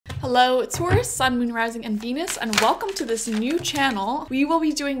Hello Taurus, Sun, Moon, Rising, and Venus, and welcome to this new channel. We will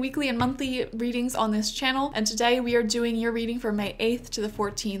be doing weekly and monthly readings on this channel, and today we are doing your reading for May 8th to the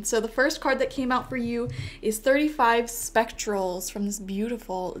 14th. So the first card that came out for you is 35 Spectrals from this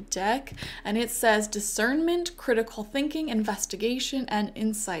beautiful deck, and it says discernment, critical thinking, investigation, and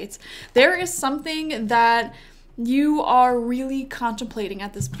insights. There is something that you are really contemplating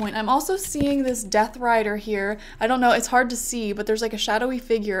at this point. I'm also seeing this Death Rider here. I don't know, it's hard to see, but there's like a shadowy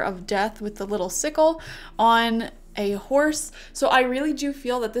figure of death with the little sickle on a horse. So I really do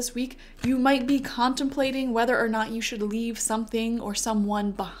feel that this week you might be contemplating whether or not you should leave something or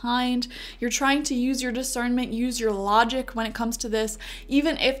someone behind. You're trying to use your discernment, use your logic when it comes to this.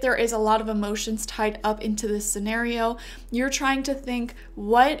 Even if there is a lot of emotions tied up into this scenario, you're trying to think,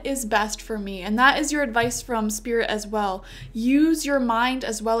 what is best for me? And that is your advice from Spirit as well. Use your mind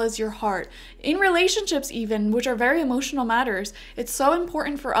as well as your heart. In relationships even, which are very emotional matters, it's so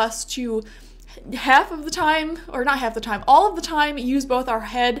important for us to half of the time, or not half the time, all of the time, use both our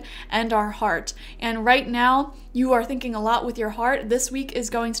head and our heart. And right now, you are thinking a lot with your heart. This week is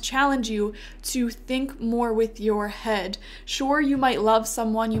going to challenge you to think more with your head. Sure, you might love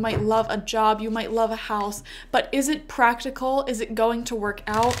someone, you might love a job, you might love a house, but is it practical? Is it going to work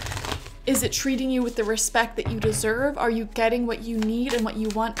out? Is it treating you with the respect that you deserve? Are you getting what you need and what you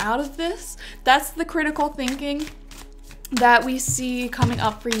want out of this? That's the critical thinking that we see coming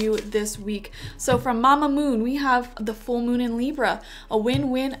up for you this week. So from Mama Moon, we have the full moon in Libra. A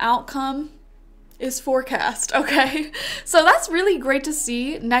win-win outcome is forecast, okay? So that's really great to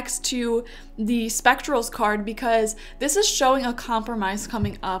see next to the Spectrals card, because this is showing a compromise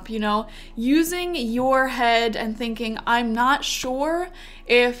coming up, you know? Using your head and thinking, I'm not sure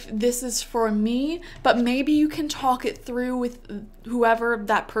if this is for me, but maybe you can talk it through with whoever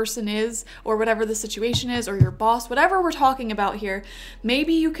that person is, or whatever the situation is, or your boss, whatever we're talking about here.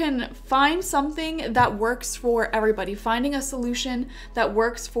 Maybe you can find something that works for everybody, finding a solution that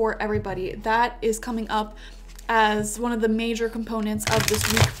works for everybody. That is coming up as one of the major components of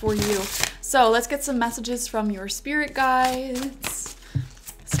this week for you. So let's get some messages from your spirit guides.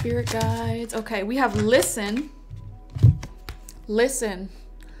 Spirit guides. Okay, we have listen. Listen.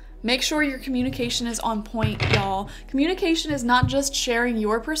 Make sure your communication is on point, y'all. Communication is not just sharing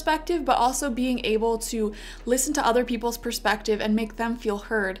your perspective, but also being able to listen to other people's perspective and make them feel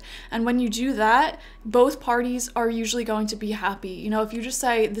heard. And when you do that, both parties are usually going to be happy. You know, if you just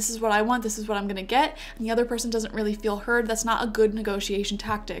say, this is what I want, this is what I'm gonna get, and the other person doesn't really feel heard, that's not a good negotiation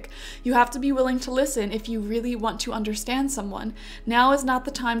tactic. You have to be willing to listen if you really want to understand someone. Now is not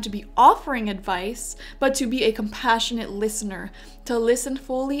the time to be offering advice, but to be a compassionate listener. To listen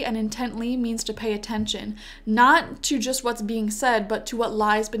fully and intently means to pay attention, not to just what's being said, but to what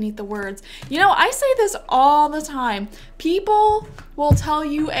lies beneath the words. You know, I say this all the time. People will tell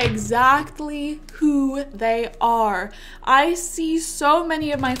you exactly who they are. I see so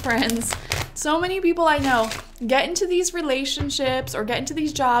many of my friends, so many people I know get into these relationships or get into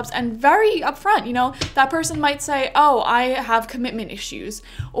these jobs, and very upfront, you know, that person might say, oh, I have commitment issues,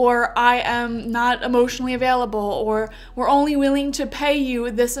 or I am not emotionally available, or we're only willing to pay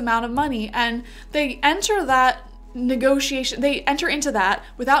you this amount of money. And they enter that negotiation, they enter into that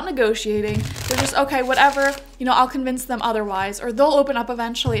without negotiating. They're just, okay, whatever, you know, I'll convince them otherwise, or they'll open up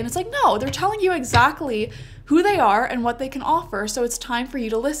eventually. And it's like, no, they're telling you exactly who they are and what they can offer. So it's time for you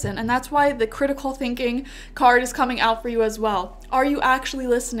to listen. And that's why the critical thinking card is coming out for you as well. Are you actually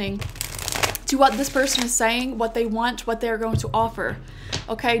listening to what this person is saying, what they want, what they're going to offer?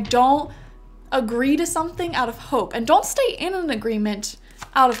 Okay, don't agree to something out of hope, and don't stay in an agreement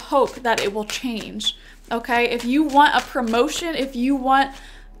out of hope that it will change. Okay, if you want a promotion, if you want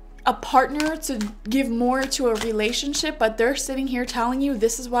a partner to give more to a relationship, but they're sitting here telling you,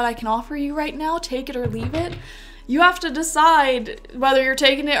 this is what I can offer you right now, take it or leave it, you have to decide whether you're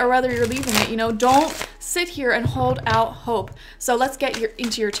taking it or whether you're leaving it. You know, don't sit here and hold out hope. So let's get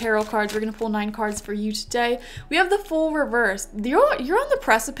into your tarot cards. We're going to pull 9 cards for you today. We have the Fool reverse. You're on the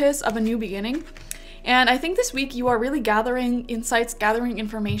precipice of a new beginning. And I think this week you are really gathering insights, gathering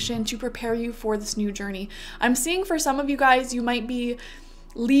information to prepare you for this new journey. I'm seeing for some of you guys, you might be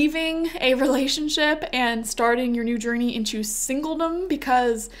leaving a relationship and starting your new journey into singledom,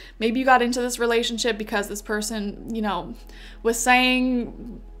 because maybe you got into this relationship because this person, you know, was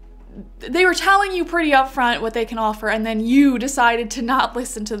saying, they were telling you pretty upfront what they can offer, and then you decided to not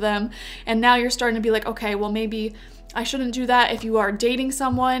listen to them. And now you're starting to be like, okay, well, maybe I shouldn't do that. If you are dating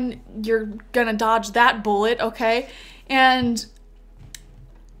someone, you're gonna dodge that bullet, okay? And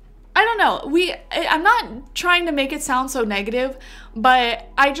I don't know, I'm not trying to make it sound so negative, but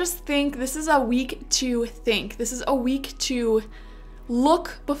I just think this is a week to think. This is a week to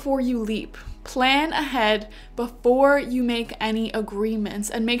look before you leap. Plan ahead before you make any agreements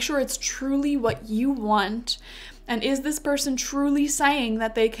and make sure it's truly what you want. And is this person truly saying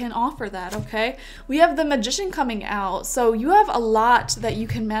that they can offer that, okay? We have the Magician coming out, so you have a lot that you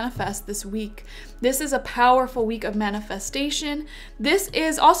can manifest this week. This is a powerful week of manifestation. This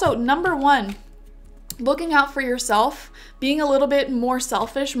is also, number one, looking out for yourself. Being a little bit more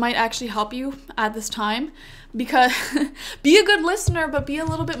selfish might actually help you at this time, because be a good listener, but be a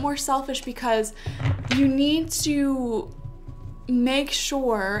little bit more selfish, because you need to make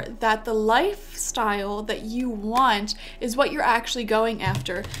sure that the lifestyle that you want is what you're actually going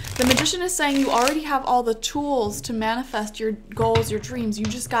after. The Magician is saying you already have all the tools to manifest your goals, your dreams. You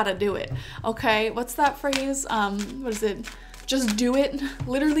just gotta do it. Okay, what's that phrase? What is it? Just do it.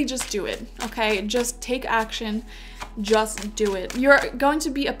 Literally just do it. Okay, just take action. Just do it. You're going to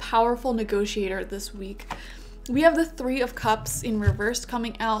be a powerful negotiator this week. We have the Three of Cups in reverse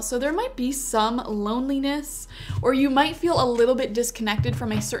coming out, so there might be some loneliness, or you might feel a little bit disconnected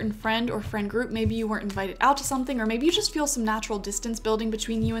from a certain friend or friend group. Maybe you weren't invited out to something, or maybe you just feel some natural distance building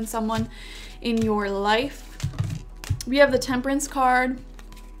between you and someone in your life. We have the Temperance card.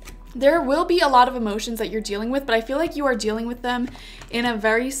 There will be a lot of emotions that you're dealing with, but I feel like you are dealing with them in a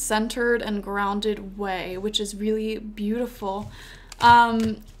very centered and grounded way, which is really beautiful.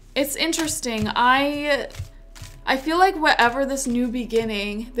 It's interesting. I feel like whatever this new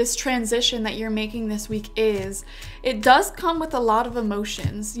beginning, this transition that you're making this week is, it does come with a lot of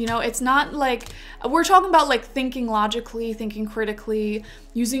emotions. You know, it's not like, we're talking about like thinking logically, thinking critically,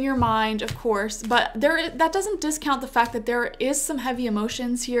 using your mind, of course, but that doesn't discount the fact that there is some heavy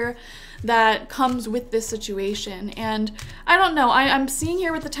emotions here that comes with this situation. And I don't know, I'm seeing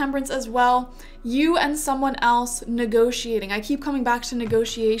here with the Temperance as well, you and someone else negotiating. I keep coming back to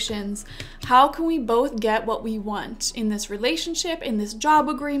negotiations. How can we both get what we want in this relationship, in this job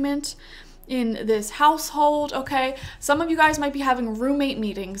agreement, in this household, okay? Some of you guys might be having roommate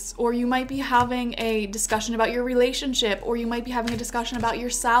meetings, or you might be having a discussion about your relationship, or you might be having a discussion about your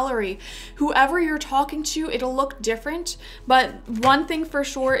salary. Whoever you're talking to, it'll look different, but one thing for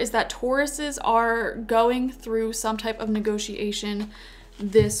sure is that Tauruses are going through some type of negotiation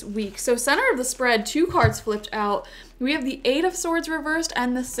this week. So center of the spread, 2 cards flipped out. We have the 8 of Swords reversed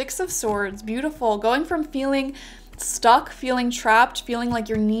and the 6 of Swords. Beautiful. Going from feeling stuck, feeling trapped, feeling like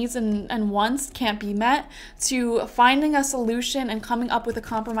your needs and wants can't be met, to finding a solution and coming up with a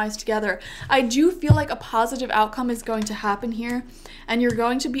compromise together. I do feel like a positive outcome is going to happen here, and you're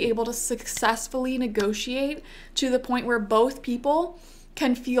going to be able to successfully negotiate to the point where both people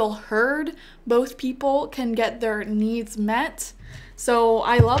can feel heard, both people can get their needs met. So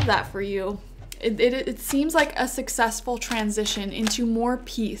I love that for you. It seems like a successful transition into more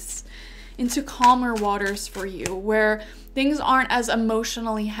peace, into calmer waters for you, where things aren't as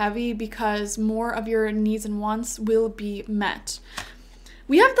emotionally heavy because more of your needs and wants will be met.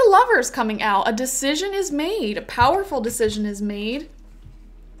 We have the Lovers coming out. A decision is made, a powerful decision is made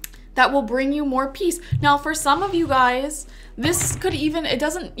that will bring you more peace. Now, for some of you guys, this could even, it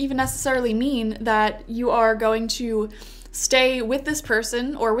doesn't even necessarily mean that you are going to stay with this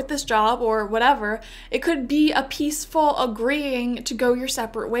person or with this job or whatever. It could be a peaceful agreeing to go your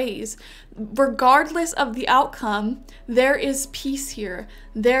separate ways. Regardless of the outcome, there is peace here.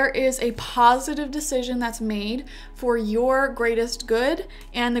 There is a positive decision that's made for your greatest good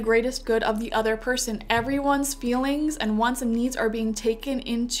and the greatest good of the other person. Everyone's feelings and wants and needs are being taken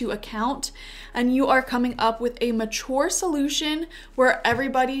into account, and you are coming up with a mature solution where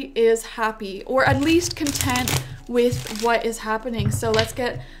everybody is happy, or at least content with what is happening. So let's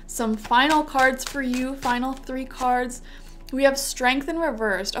get some final cards for you, final 3 cards. We have Strength in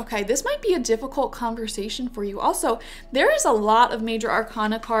reversed. Okay, this might be a difficult conversation for you. Also, there is a lot of major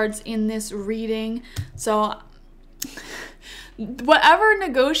arcana cards in this reading. So whatever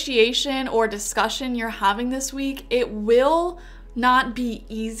negotiation or discussion you're having this week, it will not be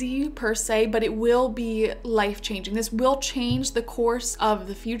easy per se, but it will be life-changing. This will change the course of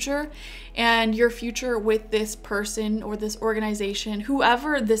the future and your future with this person or this organization,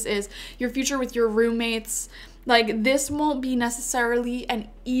 whoever this is, your future with your roommates. Like, this won't be necessarily an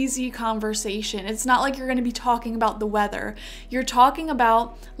easy conversation. It's not like you're going to be talking about the weather. You're talking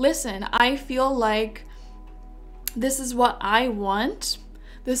about, listen, I feel like this is what I want.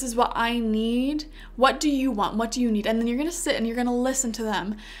 This is what I need. What do you want? What do you need? And then you're going to sit and you're going to listen to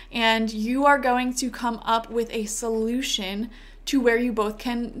them. And you are going to come up with a solution to where you both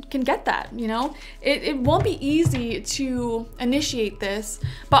can get that, you know? It won't be easy to initiate this,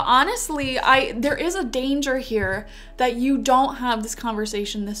 but honestly, there is a danger here that you don't have this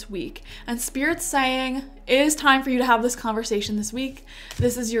conversation this week. And Spirit's saying it is time for you to have this conversation this week.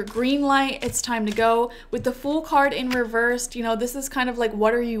 This is your green light. It's time to go. With the Fool card in reversed, you know, this is kind of like,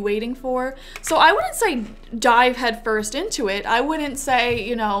 what are you waiting for? So I wouldn't say dive headfirst into it. I wouldn't say,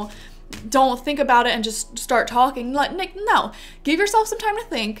 you know, don't think about it and just start talking. Like, no, give yourself some time to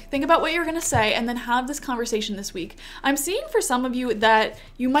think about what you're gonna say, and then have this conversation this week. I'm seeing for some of you that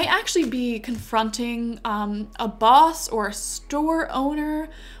you might actually be confronting a boss or a store owner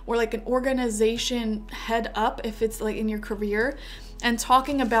or like an organization head up if it's like in your career, and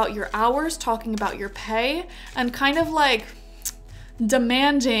talking about your hours, talking about your pay, and kind of like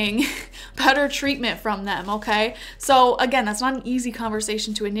demanding better treatment from them, okay? So again, that's not an easy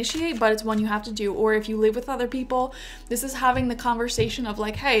conversation to initiate, but it's one you have to do. Or if you live with other people, this is having the conversation of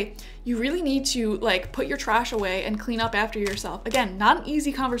like, hey, you really need to like put your trash away and clean up after yourself. Again, not an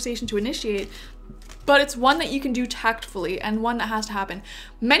easy conversation to initiate, but it's one that you can do tactfully and one that has to happen.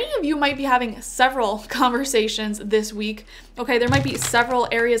 Many of you might be having several conversations this week. Okay, there might be several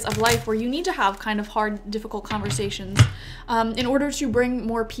areas of life where you need to have kind of hard, difficult conversations in order to bring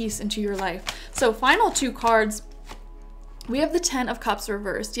more peace into your life. So final two cards, we have the 10 of Cups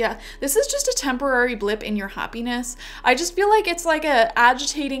reversed. Yeah, this is just a temporary blip in your happiness. I just feel like it's like a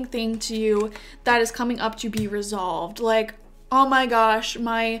agitating thing to you that is coming up to be resolved. Like, oh my gosh,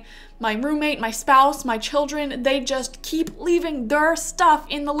 my roommate, my spouse, my children, they just keep leaving their stuff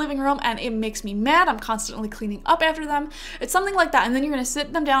in the living room and it makes me mad. I'm constantly cleaning up after them. It's something like that. And then you're gonna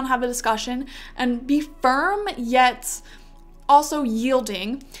sit them down, have a discussion, and be firm yet also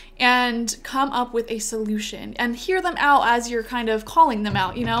yielding, and come up with a solution and hear them out as you're kind of calling them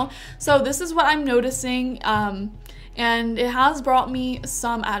out, you know? So this is what I'm noticing. And it has brought me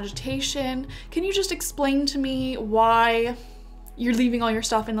some agitation. Can you just explain to me why you're leaving all your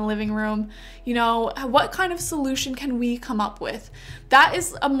stuff in the living room? You know, what kind of solution can we come up with? That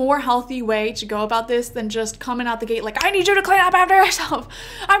is a more healthy way to go about this than just coming out the gate like, I need you to clean up after yourself.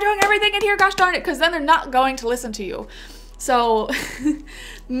 I'm doing everything in here, gosh darn it, because then they're not going to listen to you. So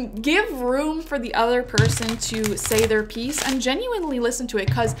give room for the other person to say their piece and genuinely listen to it,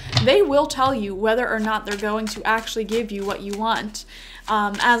 because they will tell you whether or not they're going to actually give you what you want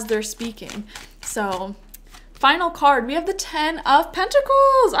as they're speaking. So final card, we have the 10 of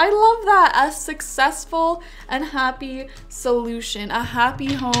Pentacles. I love that. A successful and happy solution. A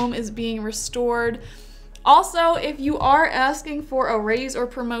happy home is being restored. Also, if you are asking for a raise or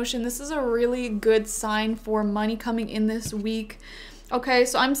promotion, this is a really good sign for money coming in this week. Okay,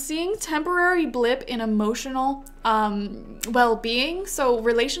 so I'm seeing temporary blip in emotional well-being. So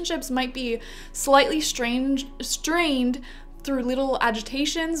relationships might be slightly strained through little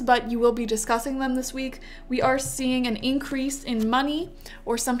agitations, but you will be discussing them this week. We are seeing an increase in money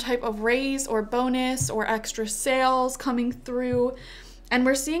or some type of raise or bonus or extra sales coming through. And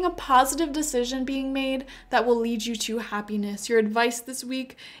we're seeing a positive decision being made that will lead you to happiness. Your advice this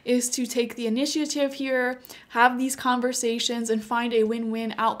week is to take the initiative here, have these conversations, and find a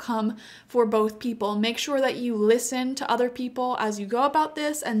win-win outcome for both people. Make sure that you listen to other people as you go about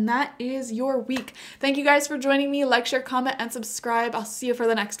this, and that is your week. Thank you guys for joining me. Like, share, comment, and subscribe. I'll see you for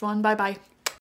the next one. Bye-bye.